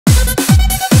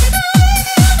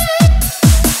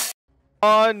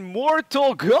On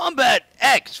Mortal Kombat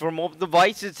X for mobile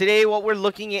devices. Today what we're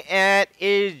looking at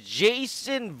is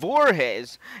Jason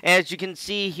Voorhees. As you can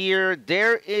see here,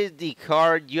 there is the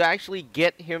card. You actually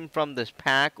get him from this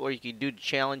pack, or you can do the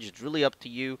challenge. It's really up to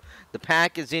you. The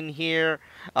pack is in here.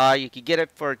 You can get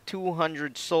it for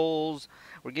 200 souls.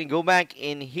 We're going to go back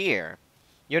in here.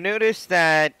 You'll notice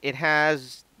that it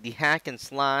has the hack and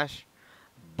slash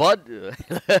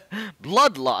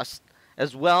bloodlust,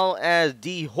 as well as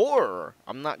the horror.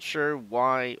 I'm not sure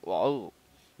why. Well,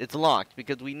 it's locked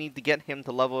because we need to get him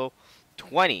to level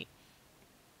 20.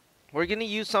 We're going to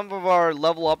use some of our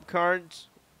level up cards,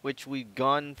 which we've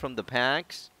gotten from the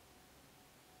packs,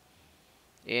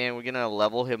 and we're going to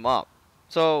level him up.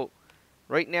 So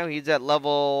right now he's at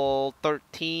level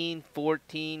 13,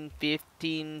 14,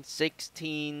 15,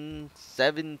 16,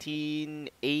 17,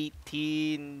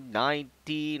 18,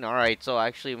 19. Alright, so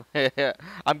actually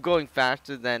I'm going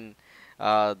faster than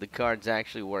the card's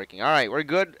actually working. Alright, we're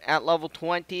good at level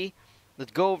 20.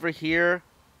 Let's go over here.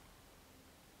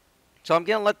 So I'm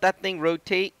going to let that thing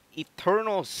rotate.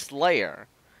 Eternal Slayer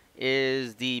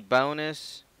is the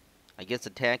bonus. I guess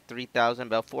attack 3,000,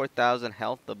 about 4,000,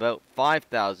 health about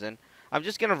 5,000. I'm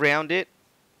just going to round it.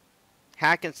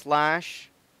 Hack and slash.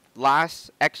 Last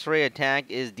X-ray attack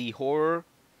is the horror.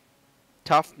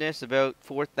 Toughness about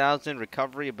 4,000.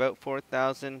 Recovery about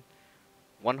 4,000.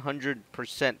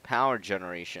 100% power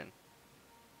generation.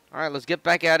 Alright, let's get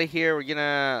back out of here. We're going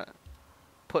to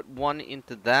put one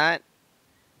into that.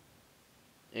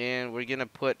 And we're going to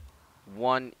put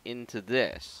one into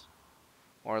this.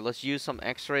 Or let's use some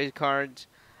X-ray cards.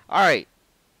 Alright.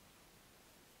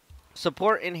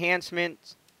 Support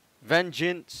enhancement,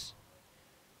 vengeance,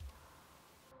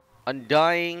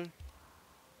 undying,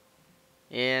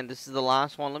 and this is the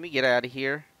last one. Let me get out of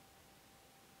here.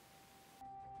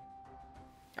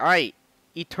 Alright,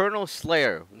 Eternal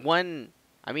Slayer.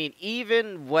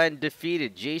 Even when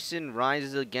defeated, Jason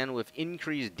rises again with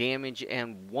increased damage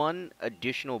and 1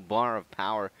 additional bar of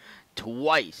power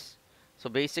twice. So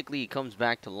basically, he comes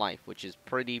back to life, which is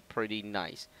pretty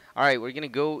nice. Alright, we're going to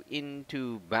go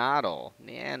into battle.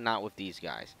 Nah, not with these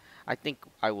guys. I think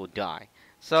I will die.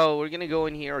 So, we're going to go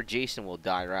in here, or Jason will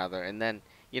die, rather. And then,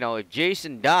 if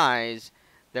Jason dies,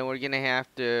 then we're going to have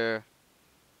to,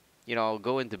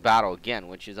 go into battle again,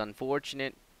 which is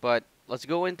unfortunate. But, let's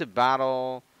go into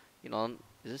battle. Is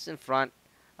this in front?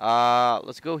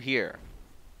 Let's go here.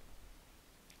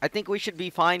 I think we should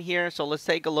be fine here. So, let's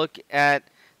take a look at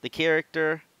the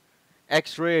character,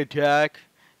 X-ray attack,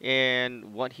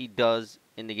 and what he does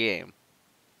in the game.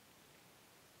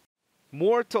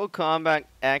 Mortal Kombat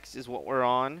X is what we're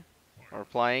on, or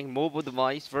playing, mobile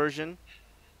device version.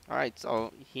 Alright,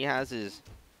 so he has his,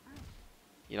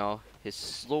 his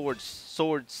sword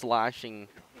slashing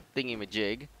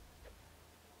thingy-majig.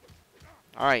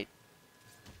 Alright,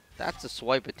 that's a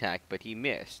swipe attack, but he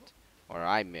missed, or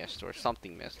I missed, or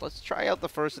something missed. Let's try out the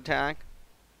first attack.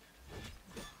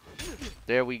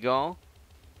 There we go.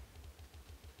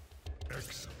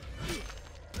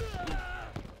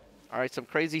 Alright, some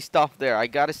crazy stuff there. I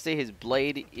gotta say his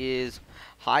blade is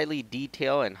highly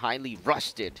detailed and highly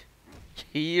rusted.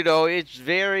 It's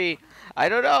very, I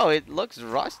don't know, it looks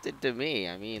rusted to me.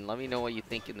 Let me know what you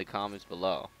think in the comments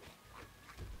below.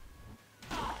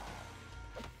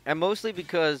 And mostly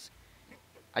because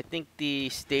I think the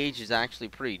stage is actually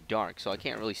pretty dark, so I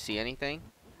can't really see anything.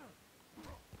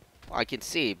 I can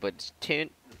see, but it's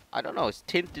I don't know, it's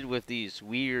tinted with these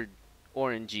weird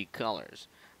orangey colors.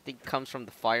 I think it comes from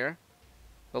the fire.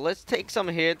 But let's take some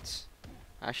hits.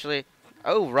 Actually,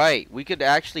 oh right, we could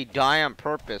actually die on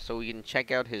purpose so we can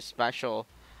check out his special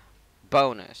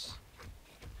bonus.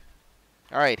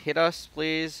 Alright, hit us,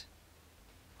 please.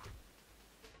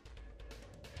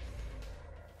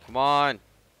 Come on,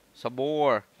 some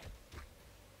more.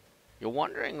 You're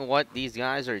wondering what these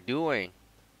guys are doing,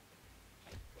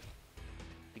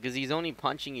 because he's only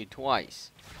punching you twice.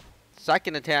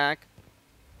 Second attack.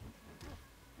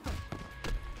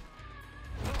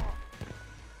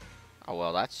 Oh,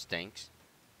 well, that stinks.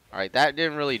 Alright, that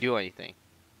didn't really do anything.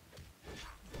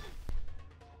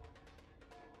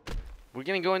 We're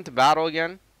going to go into battle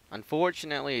again.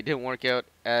 Unfortunately, it didn't work out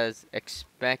as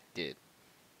expected.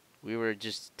 We were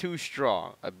just too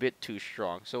strong. A bit too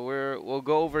strong. So we'll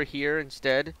go over here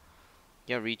instead.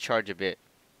 Gonna recharge a bit.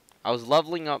 I was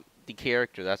leveling up the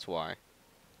character, that's why.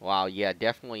 Wow, yeah,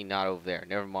 definitely not over there.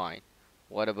 Never mind.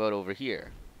 What about over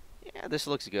here? Yeah, this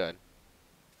looks good.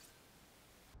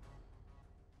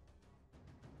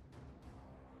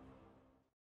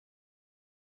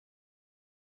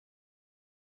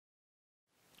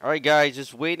 Alright guys,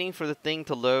 just waiting for the thing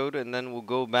to load, and then we'll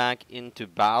go back into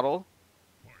battle.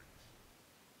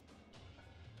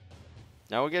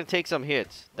 Now we're gonna take some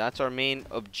hits. That's our main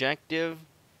objective.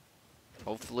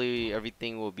 Hopefully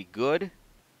everything will be good.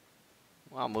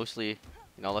 Well, mostly, you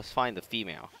know, let's find the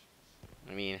female.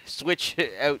 I mean, switch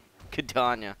out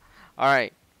Katana.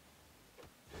 Alright.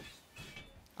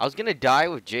 I was gonna die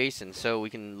with Jason so we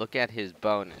can look at his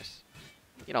bonus.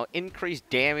 You know, increased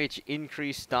damage,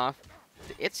 increased stuff.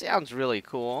 It sounds really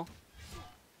cool.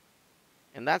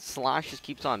 And that slash just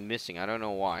keeps on missing. I don't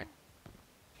know why.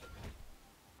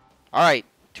 Alright,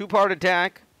 two-part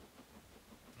attack.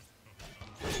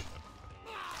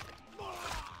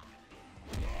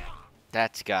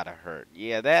 That's gotta hurt.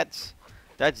 Yeah, that's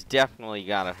definitely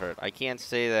gotta hurt. I can't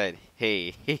say that,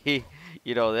 hey,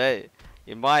 you know, that,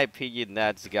 in my opinion,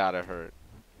 that's gotta hurt.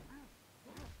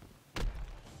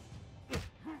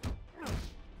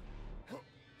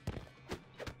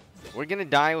 We're gonna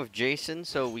die with Jason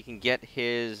so we can get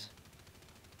his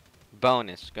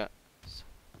bonus.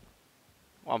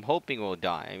 Well, I'm hoping we'll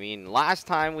die. I mean, last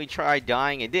time we tried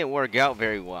dying, it didn't work out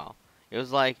very well. It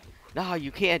was like, no,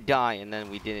 you can't die, and then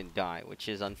we didn't die, which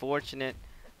is unfortunate,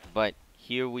 but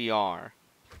here we are.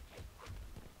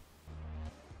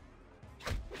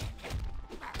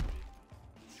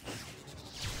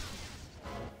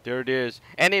 There it is.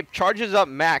 And it charges up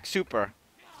max super.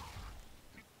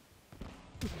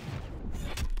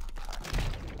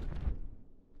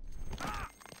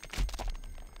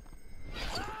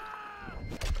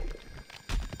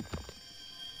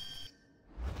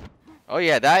 Oh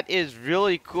yeah, that is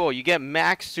really cool. You get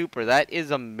max super. That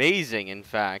is amazing, in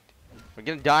fact. We're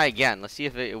gonna die again. Let's see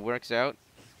if it works out.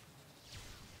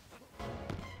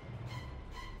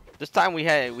 This time we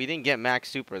didn't get max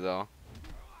super though.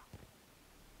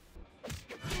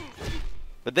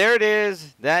 But there it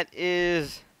is. That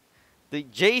is the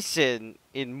Jason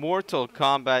in Mortal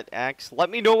Kombat X. Let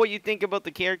me know what you think about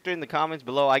the character in the comments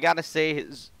below. I gotta say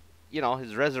his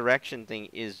resurrection thing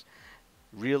is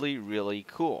really, really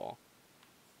cool.